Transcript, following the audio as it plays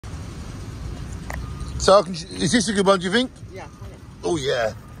So is this a good one, do you think? Yeah. Oh,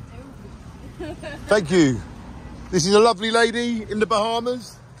 yeah. Thank you. This is a lovely lady in the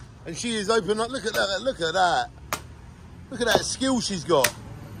Bahamas. And she is open up. Look at that. Look at that. Look at that skill she's got.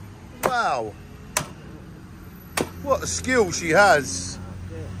 Wow. What a skill she has.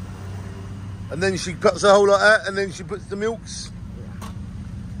 And then she puts a hole like that, and then she puts the milks.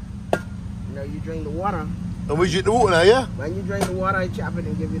 Yeah. You know, you drink the water. And we drink the water now, yeah? When you drink the water, I chop it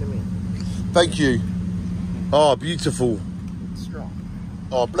and give you the meat. Thank you. Oh, beautiful. It's strong.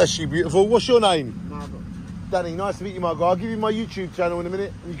 Oh, bless you, beautiful. What's your name? Margot. Danny, nice to meet you, Margot. I'll give you my YouTube channel in a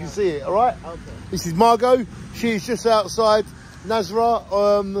minute, and you can see it, all right? Okay. This is Margot. She is just outside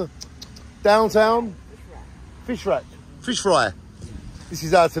Nazra, downtown. Fish rack. Fish fry. This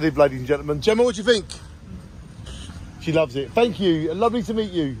is how to live, ladies and gentlemen. Gemma, what do you think? She loves it. Thank you. Lovely to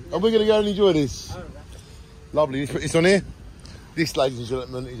meet you. And we're going to go and enjoy this. Lovely. Let's put this on here. This, ladies and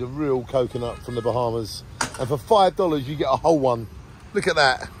gentlemen, is a real coconut from the Bahamas. And for $5, you get a whole one. Look at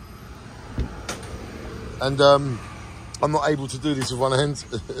that. And I'm not able to do this with one hand,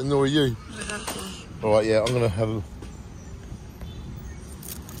 nor are you. All right, yeah, I'm going to have a...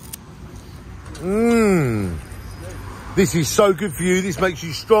 Mmm. This is so good for you. This makes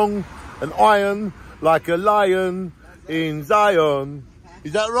you strong and iron like a lion in Zion.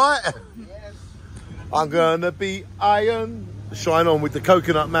 Is that right? Yes. I'm going to be iron. Shine on with the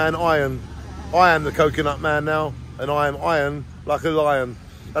coconut man iron. I am the coconut man now, and I am iron like a lion.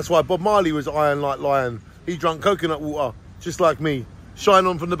 That's why Bob Marley was iron like lion. He drank coconut water, just like me. Shine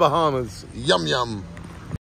on from the Bahamas. Yum, yum.